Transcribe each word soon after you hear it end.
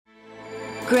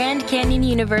Grand Canyon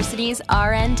University's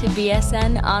RN to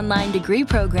BSN online degree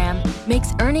program makes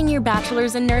earning your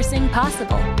bachelor's in nursing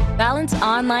possible. Balance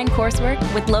online coursework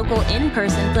with local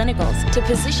in-person clinicals to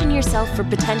position yourself for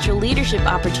potential leadership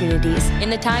opportunities in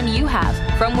the time you have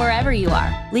from wherever you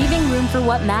are, leaving room for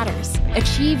what matters.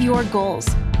 Achieve your goals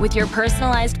with your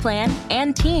personalized plan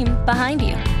and team behind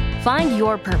you. Find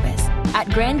your purpose at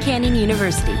Grand Canyon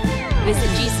University. Visit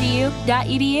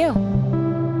gcu.edu.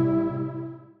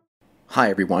 Hi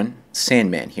everyone,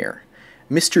 Sandman here.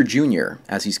 Mr. Junior,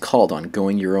 as he's called on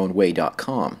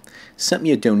goingyourownway.com, sent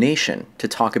me a donation to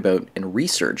talk about and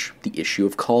research the issue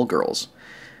of call girls.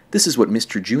 This is what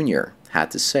Mr. Junior had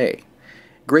to say.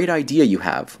 Great idea you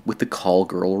have with the call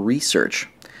girl research.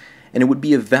 And it would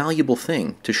be a valuable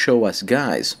thing to show us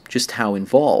guys just how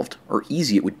involved or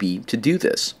easy it would be to do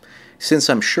this, since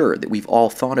I'm sure that we've all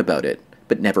thought about it,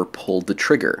 but never pulled the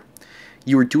trigger.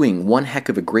 You are doing one heck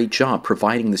of a great job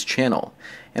providing this channel,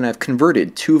 and I've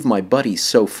converted 2 of my buddies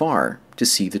so far to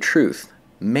see the truth.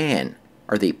 Man,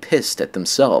 are they pissed at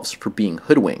themselves for being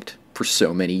hoodwinked for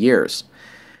so many years.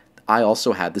 I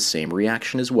also had the same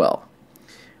reaction as well.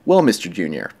 Well, Mr.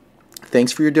 Junior,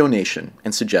 thanks for your donation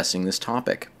and suggesting this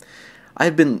topic. I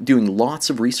have been doing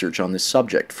lots of research on this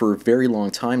subject for a very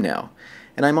long time now,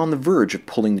 and I'm on the verge of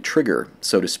pulling the trigger,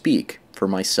 so to speak, for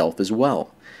myself as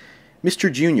well.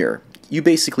 Mr. Junior, you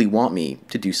basically want me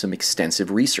to do some extensive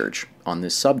research on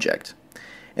this subject,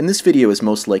 and this video is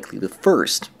most likely the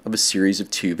first of a series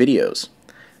of 2 videos.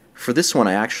 For this one,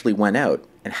 I actually went out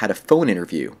and had a phone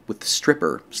interview with the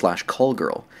stripper/call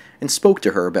girl and spoke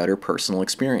to her about her personal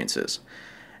experiences.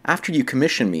 After you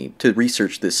commissioned me to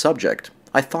research this subject,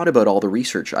 I thought about all the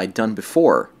research I'd done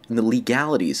before and the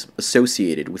legalities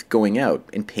associated with going out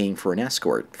and paying for an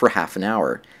escort for half an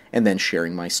hour and then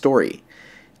sharing my story.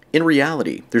 In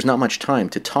reality, there's not much time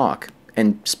to talk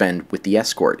and spend with the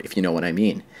escort, if you know what I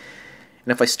mean.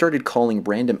 And if I started calling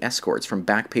random escorts from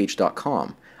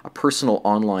Backpage.com, a personal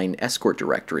online escort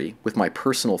directory with my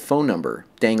personal phone number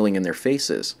dangling in their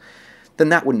faces, then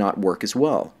that would not work as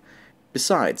well.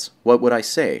 Besides, what would I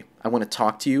say? I want to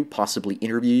talk to you, possibly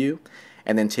interview you,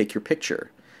 and then take your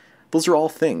picture. Those are all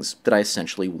things that I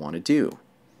essentially want to do.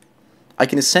 I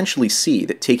can essentially see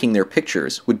that taking their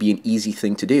pictures would be an easy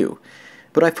thing to do,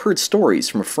 but I've heard stories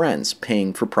from friends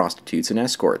paying for prostitutes and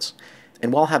escorts,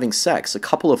 and while having sex, a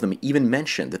couple of them even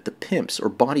mentioned that the pimps or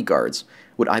bodyguards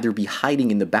would either be hiding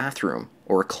in the bathroom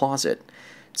or a closet,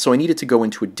 so I needed to go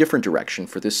into a different direction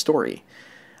for this story.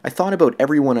 I thought about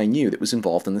everyone I knew that was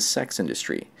involved in the sex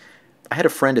industry. I had a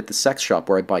friend at the sex shop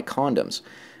where I buy condoms,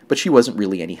 but she wasn't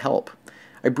really any help.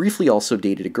 I briefly also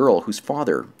dated a girl whose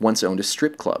father once owned a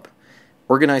strip club.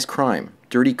 Organized crime,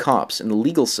 dirty cops, and the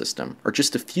legal system are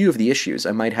just a few of the issues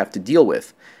I might have to deal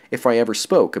with if I ever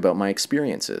spoke about my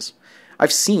experiences.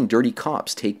 I've seen dirty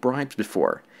cops take bribes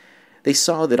before. They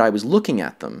saw that I was looking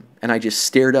at them, and I just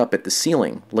stared up at the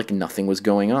ceiling like nothing was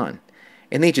going on.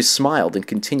 And they just smiled and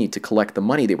continued to collect the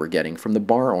money they were getting from the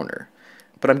bar owner.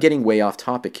 But I'm getting way off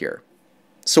topic here.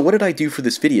 So what did I do for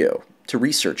this video to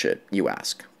research it, you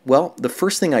ask? Well, the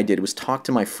first thing I did was talk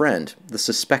to my friend, the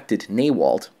suspected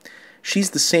Nawald.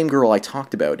 She's the same girl I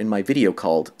talked about in my video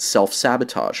called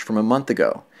Self-Sabotage from a month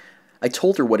ago. I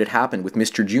told her what had happened with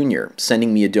Mr. Junior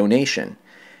sending me a donation,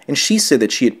 and she said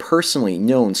that she had personally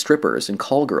known strippers and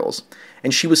call girls,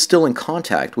 and she was still in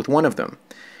contact with one of them.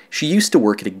 She used to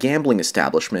work at a gambling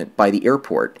establishment by the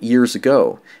airport years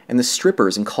ago, and the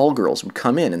strippers and call girls would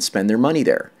come in and spend their money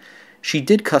there. She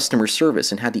did customer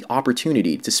service and had the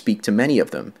opportunity to speak to many of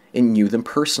them and knew them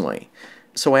personally.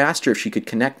 So I asked her if she could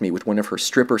connect me with one of her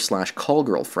stripper/call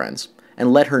girl friends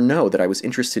and let her know that I was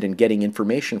interested in getting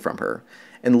information from her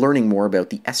and learning more about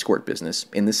the escort business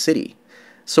in the city.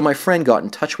 So my friend got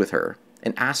in touch with her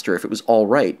and asked her if it was all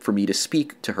right for me to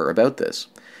speak to her about this.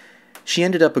 She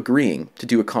ended up agreeing to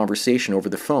do a conversation over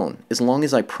the phone as long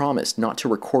as I promised not to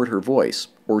record her voice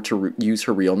or to use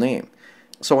her real name.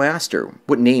 So I asked her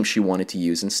what name she wanted to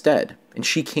use instead, and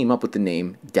she came up with the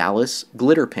name Dallas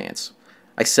Glitterpants.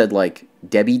 I said, like,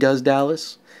 Debbie Does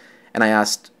Dallas? And I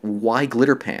asked, why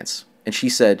Glitter Pants? And she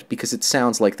said, because it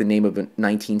sounds like the name of a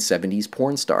 1970s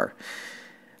porn star.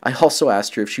 I also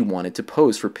asked her if she wanted to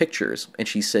pose for pictures, and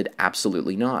she said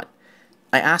absolutely not.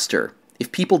 I asked her,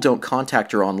 if people don't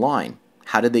contact her online,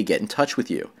 how did they get in touch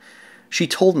with you? She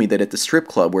told me that at the strip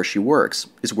club where she works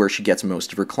is where she gets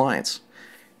most of her clients.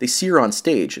 They see her on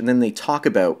stage, and then they talk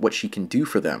about what she can do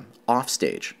for them off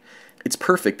stage. It's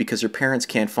perfect because her parents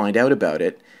can't find out about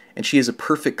it, and she has a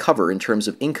perfect cover in terms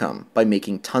of income by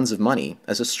making tons of money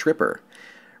as a stripper.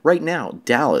 Right now,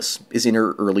 Dallas is in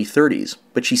her early 30s,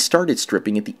 but she started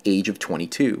stripping at the age of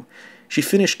 22. She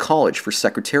finished college for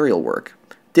secretarial work,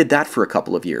 Did that for a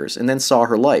couple of years, and then saw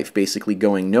her life basically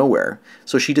going nowhere,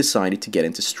 so she decided to get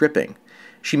into stripping.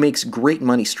 She makes great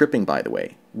money stripping, by the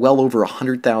way, well over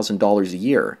 $100,000 a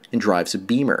year, and drives a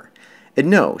Beamer. And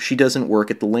no, she doesn't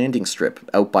work at the landing strip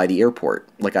out by the airport,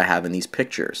 like I have in these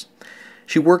pictures.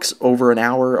 She works over an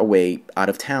hour away out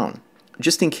of town.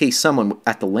 Just in case someone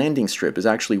at the landing strip is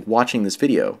actually watching this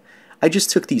video, I just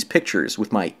took these pictures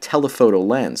with my telephoto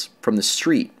lens from the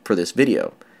street for this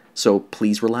video, so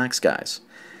please relax, guys.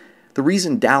 The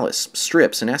reason Dallas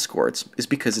strips and escorts is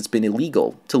because it's been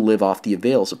illegal to live off the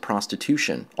avails of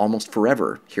prostitution almost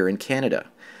forever here in Canada.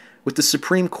 With the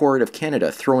Supreme Court of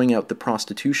Canada throwing out the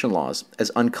prostitution laws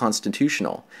as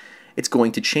unconstitutional, it's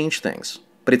going to change things,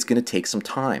 but it's going to take some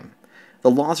time.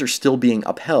 The laws are still being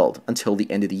upheld until the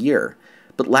end of the year,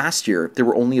 but last year there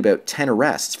were only about 10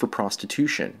 arrests for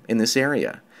prostitution in this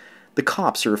area. The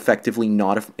cops are effectively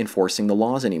not enforcing the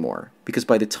laws anymore, because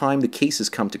by the time the cases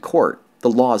come to court, the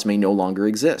laws may no longer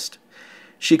exist.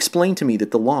 She explained to me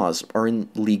that the laws are in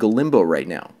legal limbo right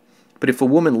now, but if a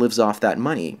woman lives off that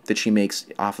money that she makes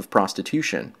off of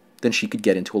prostitution, then she could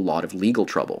get into a lot of legal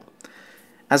trouble.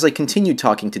 As I continued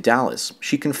talking to Dallas,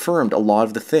 she confirmed a lot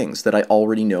of the things that I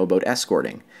already know about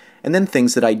escorting, and then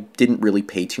things that I didn't really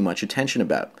pay too much attention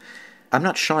about. I'm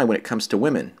not shy when it comes to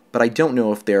women, but I don't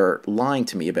know if they're lying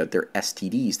to me about their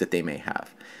STDs that they may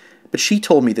have. But she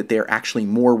told me that they're actually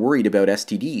more worried about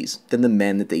STDs than the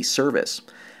men that they service.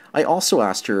 I also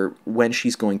asked her when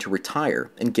she's going to retire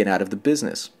and get out of the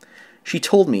business. She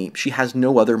told me she has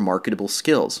no other marketable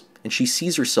skills, and she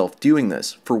sees herself doing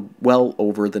this for well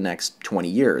over the next 20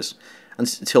 years,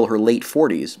 until her late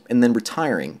 40s, and then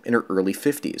retiring in her early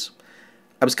 50s.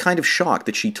 I was kind of shocked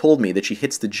that she told me that she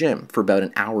hits the gym for about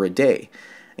an hour a day,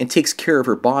 and takes care of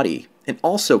her body, and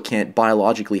also can't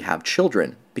biologically have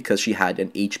children because she had an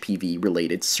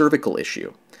HPV-related cervical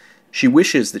issue. She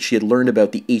wishes that she had learned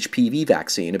about the HPV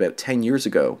vaccine about 10 years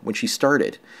ago when she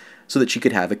started, so that she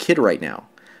could have a kid right now.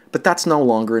 But that's no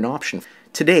longer an option.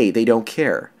 Today, they don't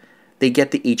care. They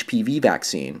get the HPV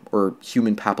vaccine, or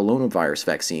human papillomavirus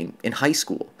vaccine, in high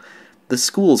school. The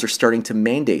schools are starting to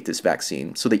mandate this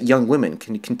vaccine so that young women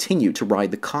can continue to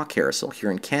ride the cock carousel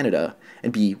here in Canada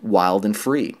and be wild and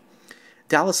free.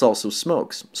 Dallas also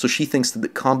smokes, so she thinks that the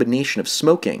combination of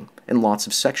smoking and lots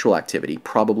of sexual activity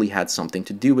probably had something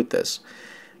to do with this.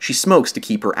 She smokes to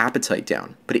keep her appetite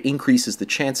down, but it increases the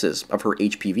chances of her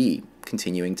HPV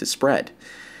continuing to spread.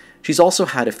 She's also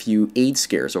had a few AIDS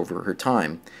scares over her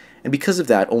time, and because of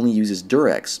that only uses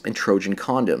Durex and Trojan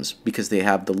condoms because they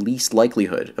have the least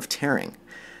likelihood of tearing.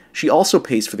 She also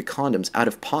pays for the condoms out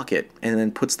of pocket and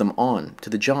then puts them on to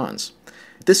the johns.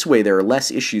 This way there are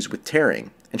less issues with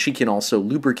tearing, and she can also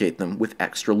lubricate them with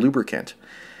extra lubricant.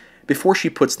 Before she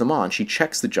puts them on, she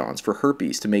checks the johns for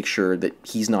herpes to make sure that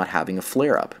he's not having a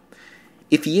flare-up.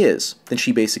 If he is, then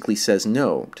she basically says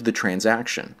no to the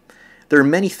transaction. There are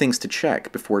many things to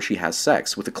check before she has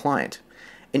sex with a client,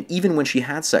 and even when she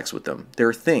had sex with them, there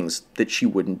are things that she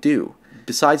wouldn't do.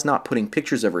 Besides not putting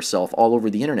pictures of herself all over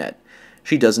the internet,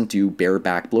 she doesn't do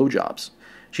bareback blowjobs.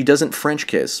 She doesn't French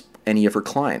kiss any of her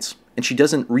clients, and she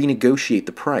doesn't renegotiate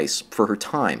the price for her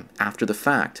time after the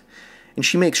fact. And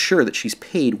she makes sure that she's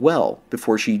paid well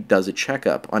before she does a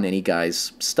checkup on any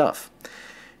guy's stuff.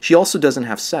 She also doesn't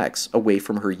have sex away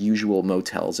from her usual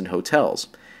motels and hotels,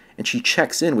 and she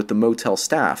checks in with the motel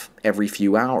staff every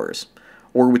few hours,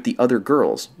 or with the other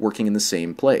girls working in the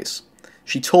same place.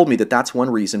 She told me that that's one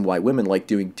reason why women like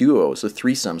doing duos or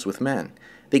threesomes with men.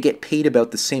 They get paid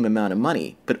about the same amount of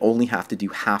money, but only have to do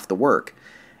half the work,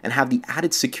 and have the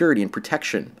added security and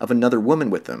protection of another woman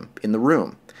with them in the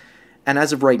room. And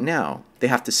as of right now, they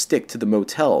have to stick to the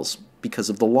motels because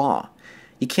of the law.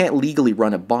 You can't legally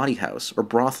run a body house or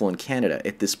brothel in Canada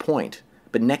at this point,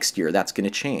 but next year that's going to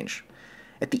change.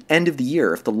 At the end of the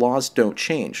year, if the laws don't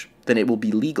change, then it will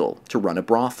be legal to run a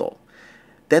brothel.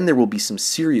 Then there will be some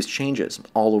serious changes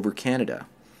all over Canada.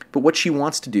 But what she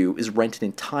wants to do is rent an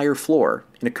entire floor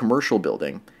in a commercial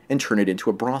building and turn it into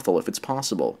a brothel if it's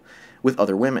possible, with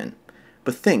other women,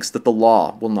 but thinks that the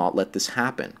law will not let this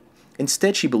happen.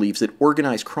 Instead, she believes that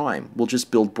organized crime will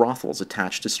just build brothels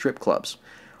attached to strip clubs,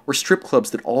 or strip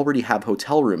clubs that already have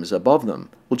hotel rooms above them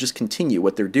will just continue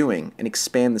what they're doing and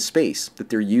expand the space that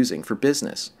they're using for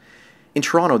business. In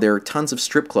Toronto, there are tons of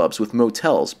strip clubs with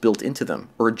motels built into them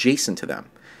or adjacent to them.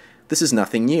 This is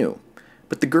nothing new,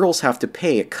 but the girls have to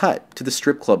pay a cut to the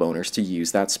strip club owners to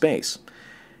use that space.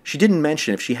 She didn't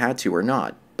mention if she had to or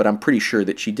not, but I'm pretty sure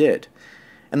that she did.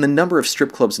 And the number of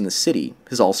strip clubs in the city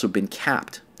has also been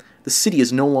capped. The city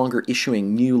is no longer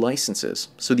issuing new licenses,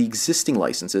 so the existing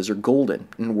licenses are golden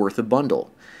and worth a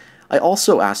bundle. I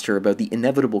also asked her about the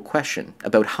inevitable question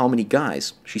about how many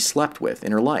guys she slept with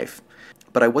in her life,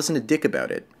 but I wasn't a dick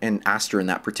about it and asked her in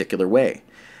that particular way.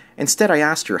 Instead, I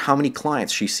asked her how many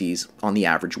clients she sees on the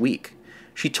average week.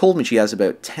 She told me she has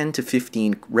about 10 to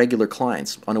 15 regular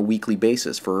clients on a weekly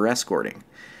basis for her escorting,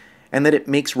 and that it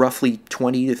makes roughly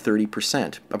 20 to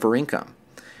 30% of her income.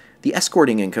 The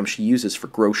escorting income she uses for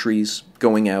groceries,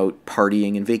 going out,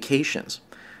 partying, and vacations.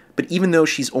 But even though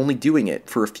she's only doing it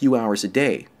for a few hours a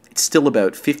day, it's still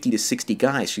about 50 to 60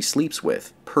 guys she sleeps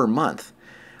with per month.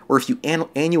 Or if you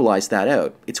annualize that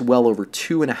out, it's well over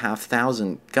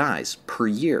 2,500 guys per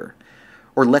year.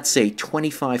 Or let's say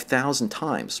 25,000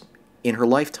 times in her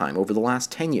lifetime over the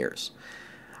last 10 years.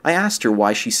 I asked her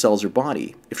why she sells her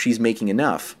body if she's making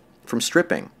enough from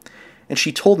stripping. And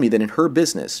she told me that in her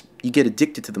business, you get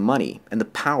addicted to the money and the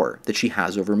power that she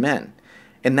has over men.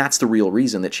 And that's the real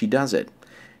reason that she does it.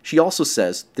 She also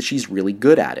says that she's really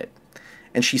good at it.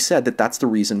 And she said that that's the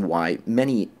reason why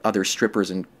many other strippers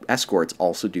and escorts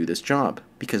also do this job,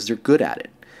 because they're good at it.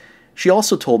 She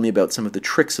also told me about some of the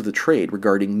tricks of the trade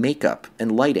regarding makeup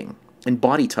and lighting and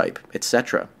body type,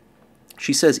 etc.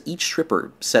 She says each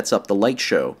stripper sets up the light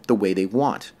show the way they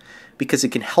want, because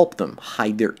it can help them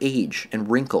hide their age and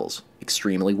wrinkles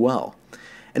extremely well.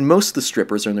 And most of the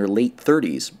strippers are in their late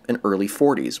 30s and early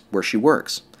 40s where she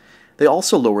works. They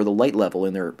also lower the light level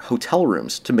in their hotel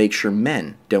rooms to make sure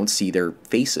men don't see their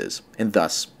faces, and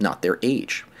thus not their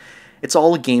age. It's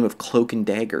all a game of cloak and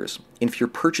daggers, and if you're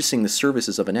purchasing the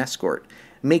services of an escort,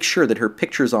 make sure that her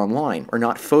pictures online are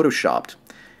not photoshopped.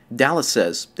 Dallas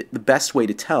says that the best way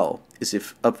to tell is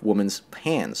if a woman's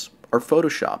hands are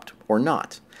photoshopped or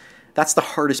not. That's the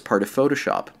hardest part of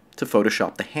Photoshop, to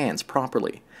Photoshop the hands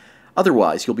properly.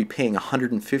 Otherwise, you'll be paying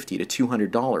 $150 to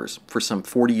 $200 for some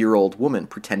 40-year-old woman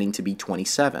pretending to be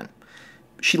 27.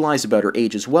 She lies about her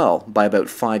age as well by about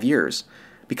 5 years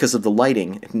because of the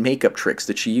lighting and makeup tricks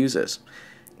that she uses.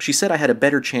 She said I had a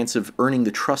better chance of earning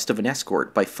the trust of an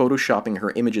escort by photoshopping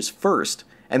her images first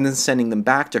and then sending them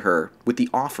back to her with the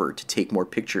offer to take more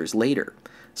pictures later.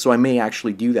 So I may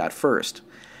actually do that first.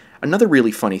 Another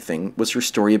really funny thing was her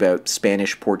story about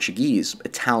Spanish, Portuguese,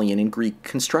 Italian, and Greek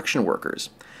construction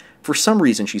workers. For some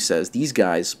reason, she says, these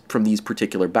guys from these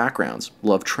particular backgrounds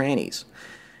love trannies.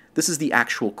 This is the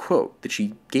actual quote that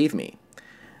she gave me.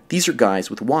 These are guys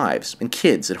with wives and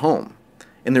kids at home.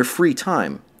 In their free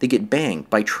time, they get banged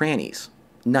by trannies.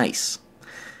 Nice.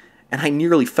 And I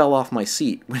nearly fell off my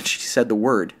seat when she said the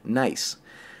word nice.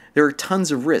 There are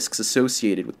tons of risks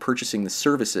associated with purchasing the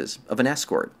services of an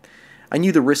escort. I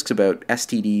knew the risks about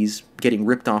STDs, getting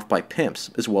ripped off by pimps,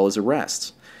 as well as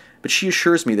arrests. But she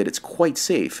assures me that it's quite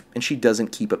safe, and she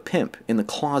doesn't keep a pimp in the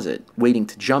closet waiting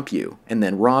to jump you and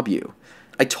then rob you.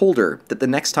 I told her that the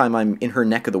next time I'm in her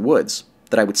neck of the woods,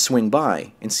 that I would swing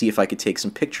by and see if I could take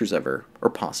some pictures of her, or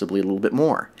possibly a little bit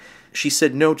more. She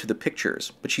said no to the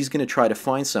pictures, but she's going to try to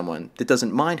find someone that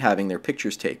doesn't mind having their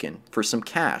pictures taken for some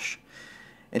cash.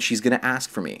 And she's going to ask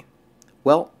for me.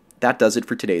 Well, that does it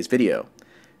for today's video.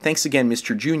 Thanks again,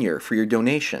 Mr. Junior, for your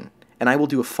donation, and I will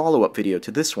do a follow-up video to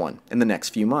this one in the next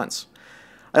few months.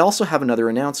 I also have another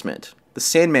announcement. The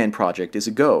Sandman project is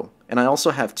a go, and I also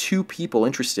have 2 people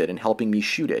interested in helping me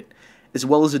shoot it, as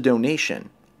well as a donation,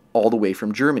 all the way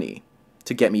from Germany,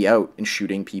 to get me out and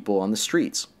shooting people on the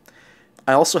streets.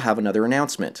 I also have another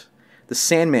announcement. The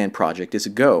Sandman project is a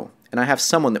go, and I have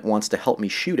someone that wants to help me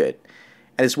shoot it,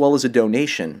 as well as a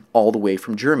donation all the way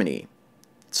from Germany,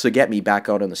 to get me back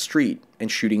out on the street and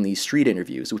shooting these street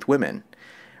interviews with women.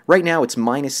 Right now it's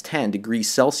minus 10 degrees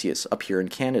Celsius up here in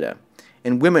Canada,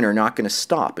 and women are not going to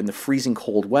stop in the freezing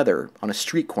cold weather on a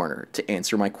street corner to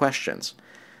answer my questions.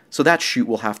 So that shoot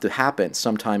will have to happen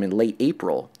sometime in late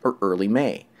April or early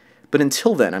May. But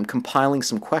until then, I'm compiling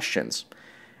some questions,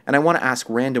 and I want to ask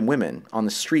random women on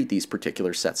the street these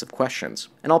particular sets of questions,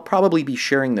 and I'll probably be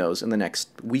sharing those in the next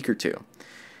week or 2.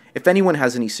 If anyone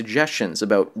has any suggestions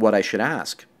about what I should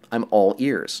ask, I'm all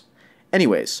ears.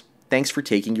 Anyways, thanks for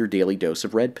taking your daily dose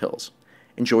of red pills.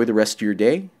 Enjoy the rest of your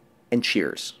day, and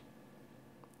cheers.